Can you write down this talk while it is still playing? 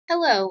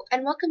Hello,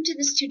 and welcome to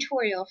this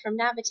tutorial from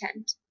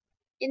Navitent.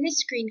 In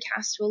this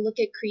screencast, we'll look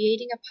at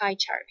creating a pie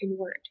chart in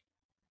Word.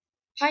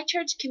 Pie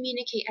charts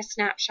communicate a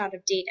snapshot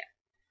of data.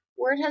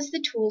 Word has the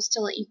tools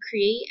to let you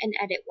create and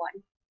edit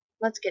one.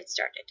 Let's get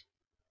started.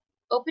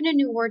 Open a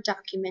new Word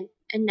document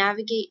and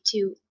navigate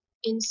to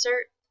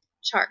Insert,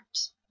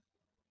 Chart.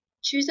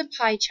 Choose a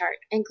pie chart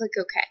and click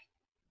OK.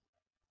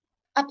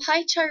 A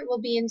pie chart will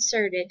be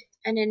inserted,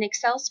 and an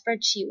Excel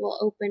spreadsheet will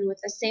open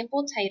with a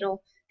sample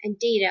title and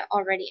data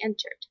already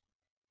entered.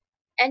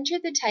 Enter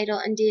the title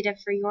and data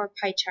for your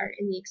pie chart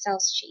in the Excel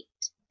sheet.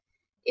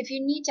 If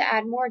you need to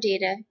add more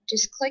data,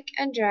 just click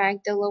and drag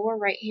the lower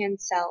right-hand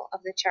cell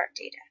of the chart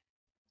data.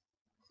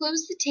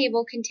 Close the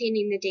table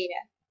containing the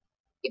data.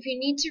 If you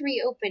need to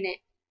reopen it,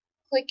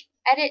 click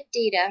Edit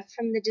Data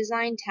from the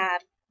Design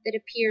tab that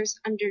appears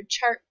under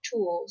Chart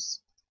Tools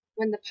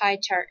when the pie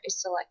chart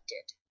is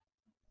selected.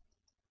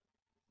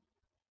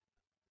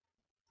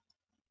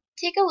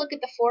 Take a look at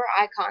the four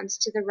icons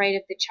to the right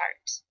of the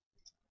chart.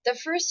 The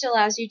first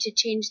allows you to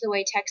change the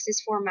way text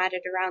is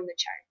formatted around the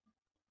chart.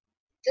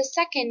 The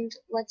second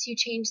lets you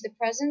change the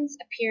presence,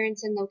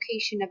 appearance, and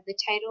location of the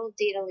title,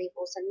 data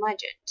labels, and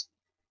legend.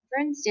 For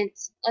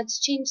instance, let's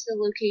change the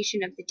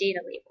location of the data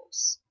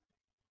labels.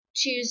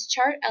 Choose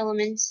Chart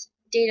Elements,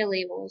 Data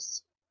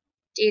Labels,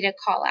 Data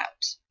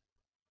Callout.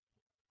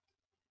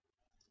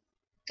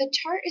 The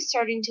chart is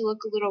starting to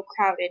look a little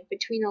crowded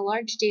between the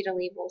large data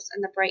labels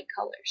and the bright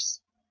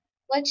colors.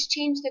 Let's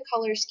change the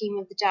color scheme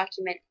of the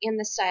document and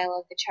the style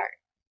of the chart.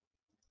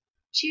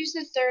 Choose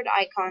the third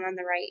icon on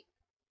the right,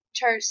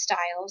 Chart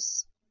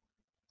Styles,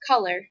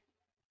 Color,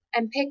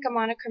 and pick a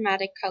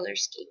monochromatic color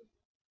scheme.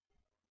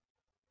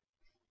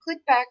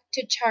 Click back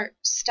to Chart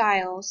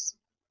Styles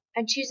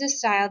and choose a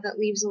style that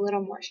leaves a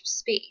little more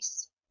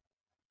space.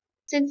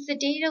 Since the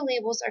data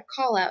labels are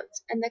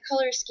callouts and the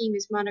color scheme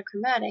is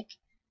monochromatic,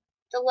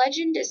 the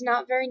legend is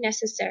not very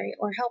necessary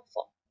or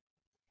helpful.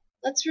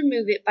 Let's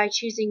remove it by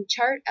choosing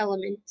Chart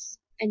Elements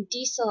and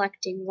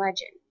deselecting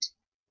Legend.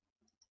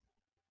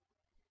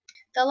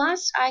 The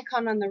last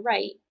icon on the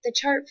right, the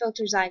Chart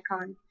Filters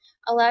icon,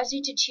 allows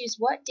you to choose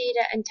what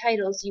data and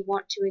titles you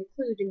want to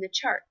include in the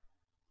chart.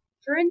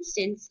 For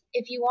instance,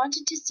 if you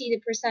wanted to see the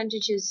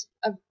percentages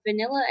of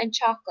vanilla and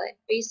chocolate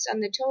based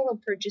on the total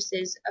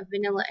purchases of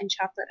vanilla and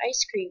chocolate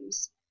ice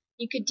creams,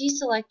 you could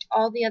deselect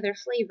all the other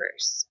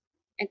flavors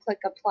and click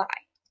Apply.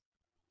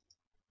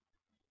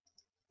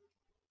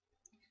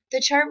 The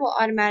chart will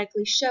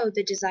automatically show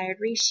the desired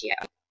ratio.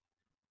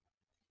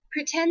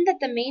 Pretend that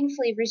the main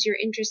flavors you're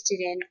interested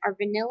in are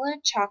vanilla,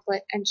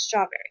 chocolate, and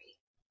strawberry.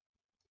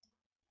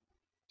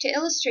 To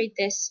illustrate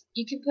this,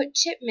 you can put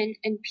chipmint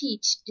and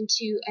peach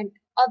into an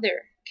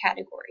Other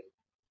category.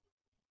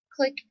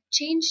 Click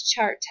Change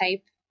Chart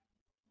Type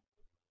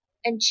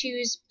and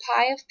choose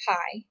Pie of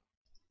Pie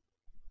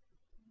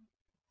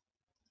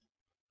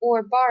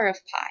or Bar of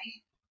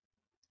Pie.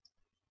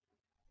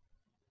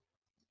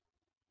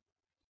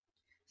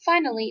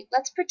 Finally,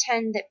 let's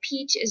pretend that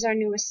peach is our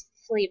newest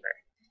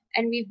flavor,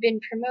 and we've been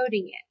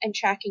promoting it and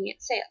tracking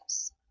its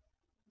sales.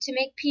 To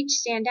make peach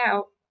stand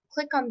out,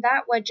 click on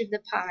that wedge of the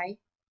pie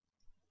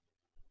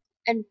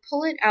and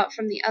pull it out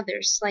from the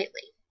others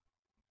slightly.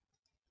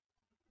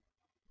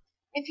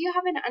 If you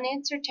have an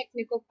unanswered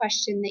technical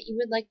question that you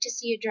would like to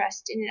see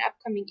addressed in an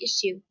upcoming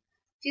issue,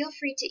 feel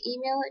free to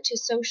email it to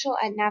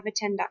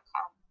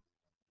social@navitent.com.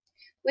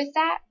 With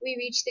that, we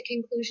reach the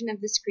conclusion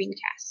of the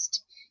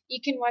screencast. You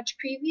can watch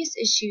previous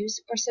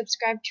issues or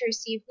subscribe to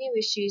receive new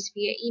issues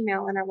via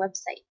email on our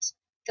website.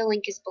 The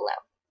link is below.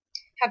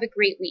 Have a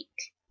great week.